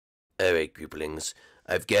Alright, groupings.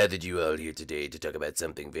 I've gathered you all here today to talk about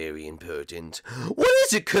something very important. What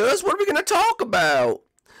is it, cuz? What are we gonna talk about?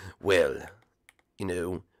 Well,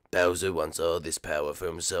 Bowser wants all this power for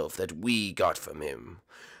himself that we got from him.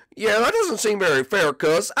 Yeah, that doesn't seem very fair,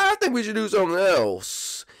 cuz. I think we should do something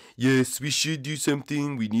else. Yes, we should do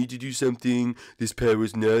something. We need to do something. This power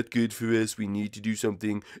is not good for us. We need to do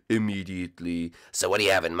something immediately. So what do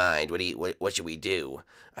you have in mind? What should we do?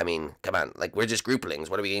 I mean, come on, like, we're just grouplings.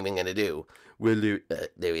 What are we even gonna do? Well,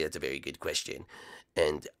 Larry, that's a very good question.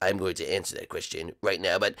 And I'm going to answer that question right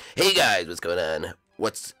now. But hey guys, what's going on?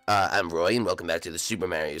 I'm Roy, and welcome back to the Super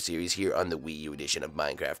Mario series here on the Wii U edition of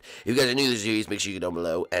Minecraft. If you guys are new to the series, make sure you go down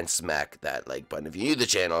below and smack that like button. If you're new to the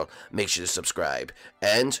channel, make sure to subscribe.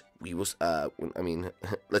 And we will,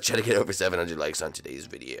 let's try to get over 700 likes on today's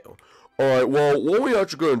video. Alright, well, what are we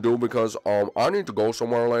actually going to do, because, I need to go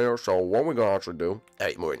somewhere later, so what are we going to actually do?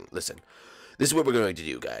 Alright, Morton, listen. This is what we're going to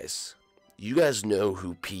do, guys. You guys know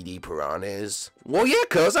who PD Piranha is? Well, yeah,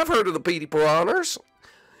 cuz I've heard of the PD Piranhas.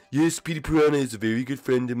 Yes, PD Piranha is a very good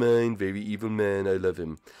friend of mine, very evil man, I love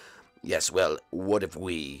him. Yes, well, what if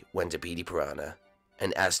we went to PD Piranha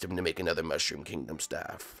and asked him to make another Mushroom Kingdom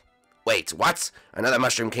staff? Wait, what? Another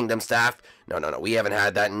Mushroom Kingdom staff? No, we haven't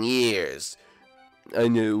had that in years. I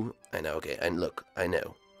know, okay, and look, I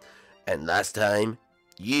know. And last time,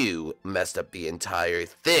 you messed up the entire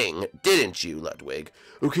thing, didn't you, Ludwig?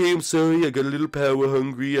 Okay, I'm sorry, I got a little power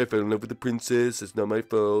hungry, I fell in love with the princess, it's not my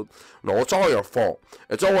fault. No, it's all your fault.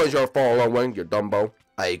 It's always your fault, Ludwig, you dumbo.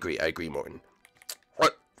 I agree, Morton.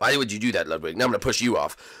 What? Why would you do that, Ludwig? Now I'm gonna push you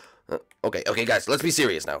off. Okay, guys, let's be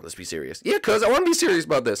serious now. Let's be serious. Yeah, cuz I want to be serious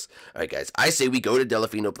about this. Alright, guys, I say we go to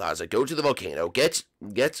Delfino Plaza, go to the volcano, get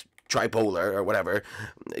Tripolar, or whatever,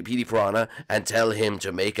 PD Piranha, and tell him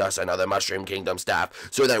to make us another Mushroom Kingdom staff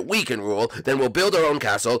so that we can rule, then we'll build our own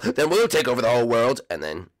castle, then we'll take over the whole world, and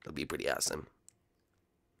then it'll be pretty awesome.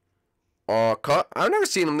 Aw, I've never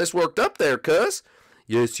seen him this worked up there, cuz.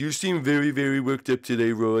 Yes, you seem very, very worked up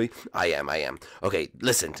today, Roy. I am. Okay,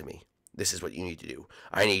 listen to me. This is what you need to do.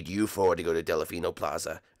 I need you four to go to Delfino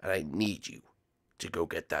Plaza, and I need you to go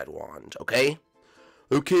get that wand, okay?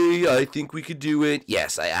 Okay, I think we could do it.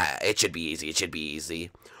 Yes, it should be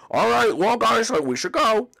easy. Alright, well, guys, we should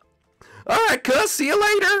go. Alright, cuz, see you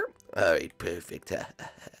later. Alright, perfect.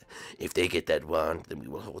 If they get that wand, then we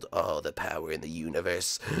will hold all the power in the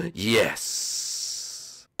universe.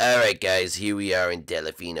 Yes. Alright, guys, here we are in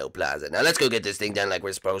Delfino Plaza. Now, let's go get this thing done like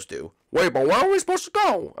we're supposed to. Wait, but where are we supposed to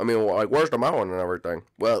go? I mean, like, where's the mountain and everything?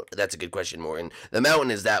 Well, that's a good question, Morton. The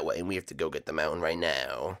mountain is that way, and we have to go get the mountain right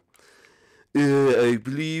now. I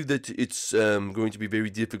believe that it's going to be very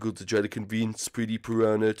difficult to try to convince PD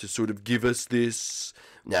Piranha to sort of give us this.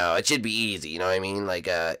 No, it should be easy, you know what I mean? Like,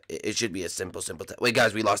 it should be a simple Wait,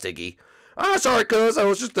 guys, we lost Iggy. Oh, sorry, cuz. I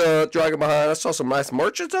was just dragging behind. I saw some nice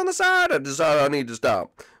merchants on the side. I decided I need to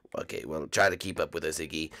stop. Okay, well, try to keep up with us,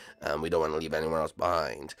 Iggy. We don't want to leave anyone else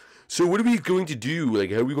behind. So what are we going to do?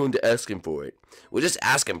 Like, how are we going to ask him for it? We'll just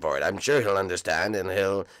ask him for it. I'm sure he'll understand,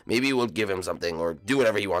 and maybe we'll give him something, or do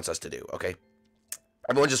whatever he wants us to do, okay?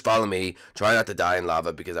 Everyone just follow me. Try not to die in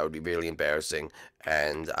lava, because that would be really embarrassing,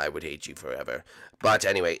 and I would hate you forever. But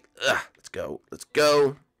anyway, let's go.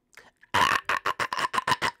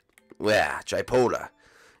 Yeah, Tripolar.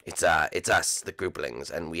 It's us, the grouplings,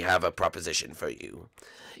 and we have a proposition for you.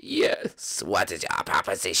 Yes, what is your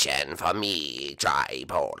proposition for me,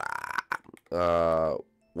 Tripolar?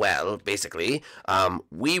 Well, basically,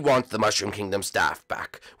 we want the Mushroom Kingdom staff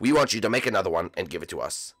back. We want you to make another one and give it to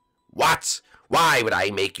us. What? Why would I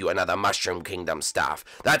make you another Mushroom Kingdom staff?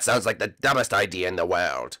 That sounds like the dumbest idea in the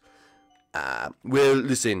world. Well,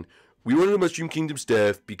 listen, we wanted a Mushroom Kingdom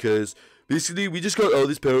staff because basically we just got all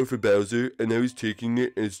this power for Bowser, and now he's taking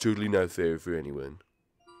it, and it's totally not fair for anyone.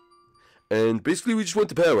 And basically we just want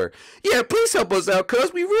the power. Yeah, please help us out,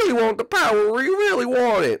 cuz we really want the power. We really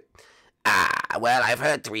want it. Well, I've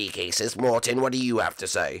heard 3 cases. Morton, what do you have to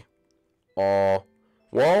say? Well,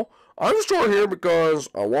 I'm just trying here because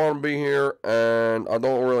I want to be here, and I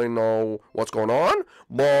don't really know what's going on,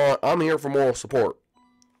 but I'm here for moral support.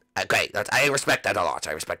 Great, I respect that a lot.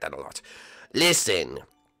 Listen,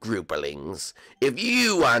 groupalings, if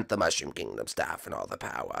you want the Mushroom Kingdom staff and all the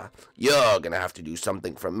power, you're gonna have to do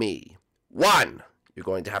something for me. 1, you're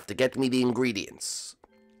going to have to get me the ingredients.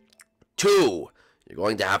 2, you're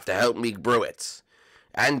going to have to help me brew it.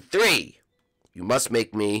 And 3, you must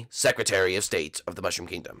make me Secretary of State of the Mushroom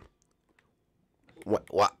Kingdom.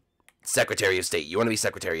 What? Secretary of State? You want to be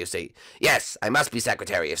Secretary of State? Yes, I must be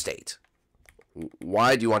Secretary of State.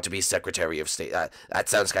 Why do you want to be Secretary of State? That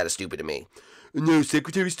sounds kind of stupid to me. No,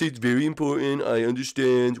 Secretary of State's very important. I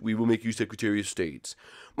understand. We will make you Secretary of State.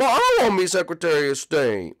 Well, I don't want to be Secretary of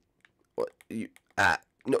State. What?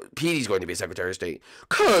 No, Petey's going to be Secretary of State.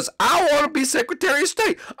 Cause I want to be Secretary of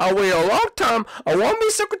State. I wait a long time. I want to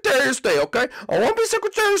be Secretary of State, okay? I want to be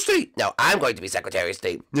Secretary of State. No, I'm going to be Secretary of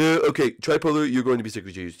State. No, okay. Tripolar, you're going to be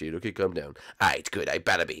Secretary of State. Okay, calm down. Alright, good. I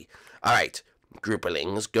better be. Alright,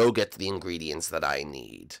 groupalings, go get the ingredients that I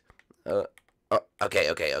need.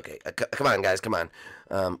 Okay. Come on, guys, come on.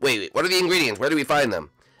 Wait, what are the ingredients? Where do we find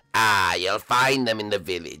them? You'll find them in the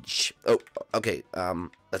village. Oh, okay,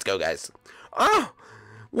 let's go, guys. Oh,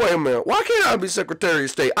 wait a minute. Why can't I be Secretary of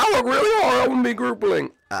State? I work really hard. I want to be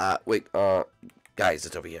groupaling. Wait, guys,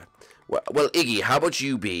 it's over here. Well, Iggy, how about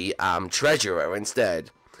you be, treasurer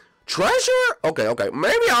instead? Treasurer? Okay.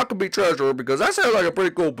 Maybe I could be treasurer because that sounds like a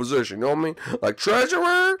pretty cool position, you know what I mean? Like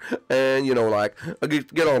treasurer, and, you know, like, I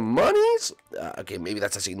get all monies. Okay, maybe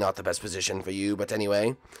that's actually not the best position for you, but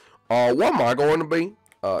anyway. What am I going to be?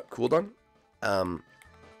 Cool done? What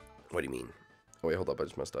do you mean? Oh, wait, hold up, I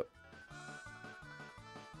just messed up.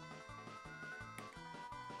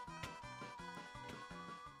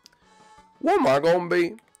 What am I going to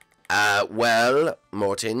be? Well,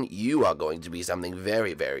 Morton, you are going to be something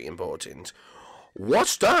very, very important.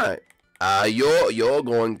 What's that? You're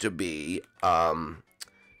going to be,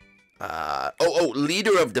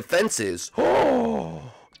 leader of defenses.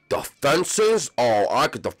 Oh, defenses? Oh, I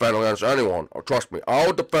could defend against anyone. Oh, trust me,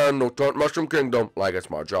 I'll defend the Mushroom Kingdom like it's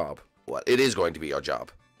my job. Well, it is going to be your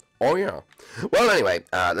job. Oh, yeah. Well, anyway,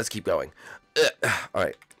 let's keep going.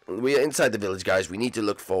 Alright, we're inside the village, guys. We need to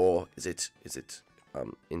look for, is it,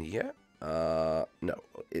 in here? No,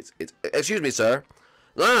 it's, excuse me, sir.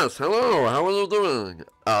 Yes, hello, how are you doing?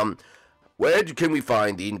 Where can we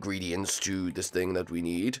find the ingredients to this thing that we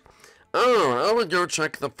need? Oh, I would go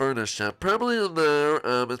check the furnace shop. Probably in there,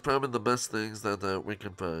 it's probably the best things that we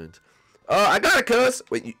can find. I got it, cuz.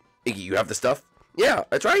 Wait, Iggy, you have the stuff? Yeah,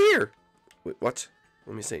 it's right here. Wait, what?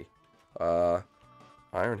 Let me see.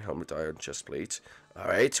 Iron helmet, iron chest plate.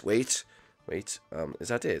 Alright, wait, is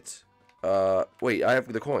that it? Wait, I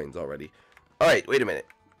have the coins already. Alright, wait a minute.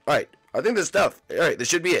 Alright, I think there's stuff. Alright, this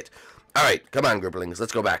should be it. Alright, come on, groupalings,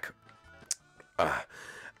 let's go back.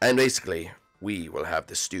 And basically, we will have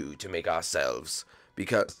the stew to make ourselves,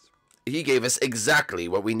 because he gave us exactly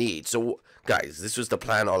what we need. So, guys, this was the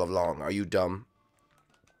plan all along. Are you dumb?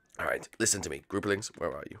 Alright, listen to me. Groupalings,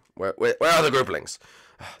 where are you? Where are the groupalings?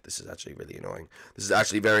 This is actually really annoying. This is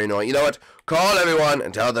actually very annoying. You know what? Call everyone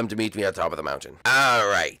and tell them to meet me at the top of the mountain.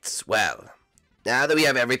 Alright, well, now that we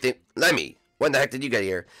have everything... Lemmy, when the heck did you get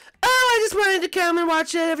here? Oh, I just wanted to come and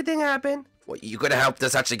watch everything happen. Well, you could have helped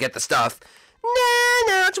us actually get the stuff. No,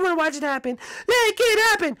 I just want to watch it happen. Make it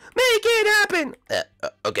happen. Make it happen.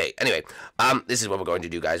 Okay, anyway, this is what we're going to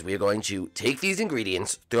do, guys. We are going to take these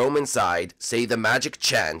ingredients, throw them inside, say the magic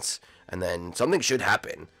chant, and then something should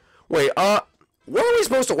happen. Wait, weren't we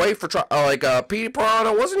supposed to wait for, Petey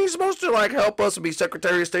Piranha? Wasn't he supposed to, like, help us and be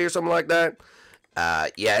Secretary of State or something like that?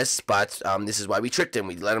 Yes, but, this is why we tricked him.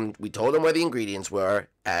 We told him where the ingredients were,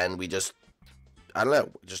 and we just... I don't know,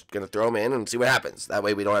 we're just gonna throw him in and see what happens. That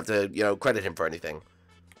way we don't have to, you know, credit him for anything.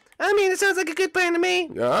 I mean, it sounds like a good plan to me.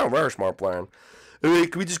 Yeah, a very smart plan.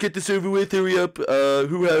 Alright, can we just get this over with? Hurry up.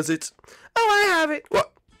 Who has it? Oh, I have it.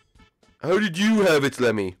 What? How did you have it,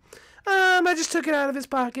 Lemmy? I just took it out of his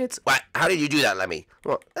pockets. What? How did you do that, Lemmy?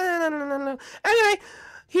 What? No. Anyway,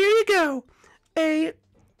 here you go. A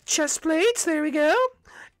chest plates, there we go.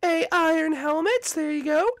 A iron helmets, there you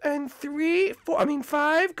go, and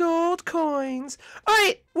 5 gold coins.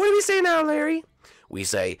 Alright, what do we say now, Larry? We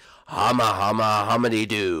say, humma humma hummity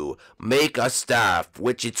doo, make a staff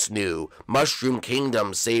which it's new, Mushroom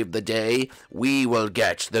Kingdom save the day, we will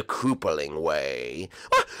get the koopaling way.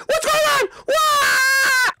 What's going on?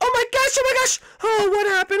 Wah! Oh my gosh, oh, what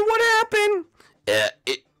happened?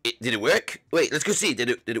 Did it work? Wait, let's go see, did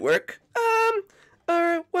it work? We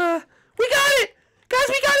got it! Guys,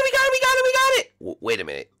 we got it! Wait a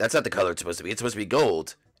minute. That's not the color it's supposed to be. It's supposed to be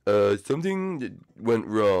gold. Something went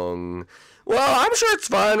wrong. Well, I'm sure it's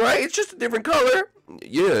fine, right? It's just a different color.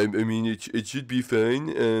 Yeah, I mean, it should be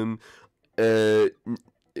fine.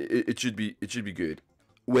 It should be good.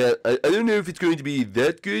 Well, I don't know if it's going to be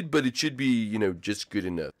that good, but it should be, you know, just good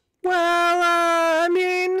enough. Well, I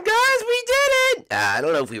mean, guys, we did it! I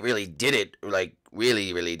don't know if we really did it, like,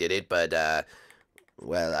 really did it, but,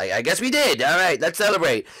 well, I guess we did. All right, let's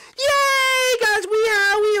celebrate. Yay, guys, we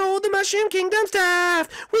hold the Mushroom Kingdom staff.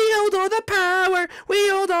 We hold all the power. We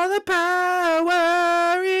hold all the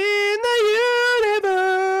power in the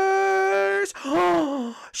universe.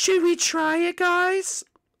 Oh, should we try it, guys?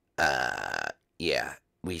 Yeah.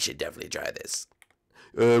 We should definitely try this.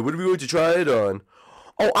 What are we going to try it on?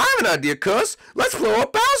 Oh, I have an idea, cuz. Let's blow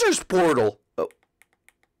up Bowser's portal. Oh,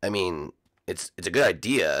 I mean, it's a good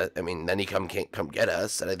idea. I mean, then he can't come get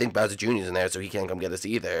us, and I think Bowser Jr.'s in there, so he can't come get us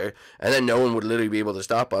either. And then no one would literally be able to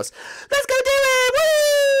stop us. Let's go do it!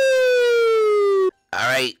 Woo! All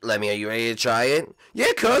right, Lemmy, are you ready to try it?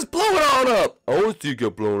 Yeah, cuz, blow it on up. I want to see it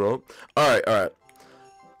get blown up. All right, all right.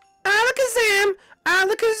 Alakazam,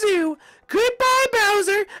 Alakazoo. Goodbye,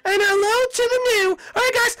 Bowser, and hello to the new.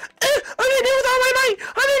 Alright, guys, I'm gonna do it with all my might.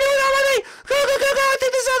 I'm gonna do it with all my might. Go, go, go, go. I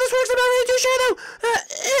think this is how this works. I'm not really too sure, though.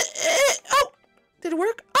 Oh, did it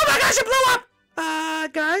work? Oh my gosh, it blew up.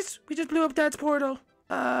 Guys, we just blew up Dad's portal.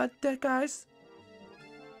 Guys.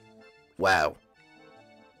 Wow.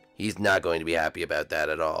 He's not going to be happy about that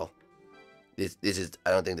at all. This is,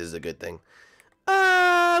 I don't think this is a good thing.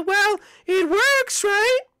 Well, it works,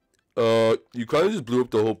 right? You kind of just blew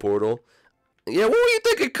up the whole portal. Yeah, what were you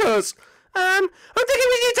thinking, cuz? I'm thinking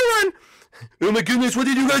we need to run. Oh my goodness, what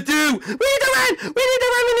did you guys do? We need to run! We need to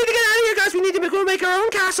run! We need to get out of here, guys! We need to go make our own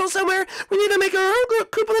castle somewhere. We need to make our own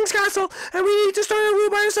koopalings castle. And we need to start our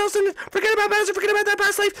room by ourselves and forget about Bowser, forget about that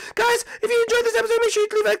past life. Guys, if you enjoyed this episode, make sure you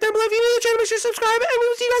leave a like down below. If you're new to the channel, make sure to subscribe. And we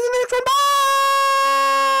will see you guys in the next one. Bye!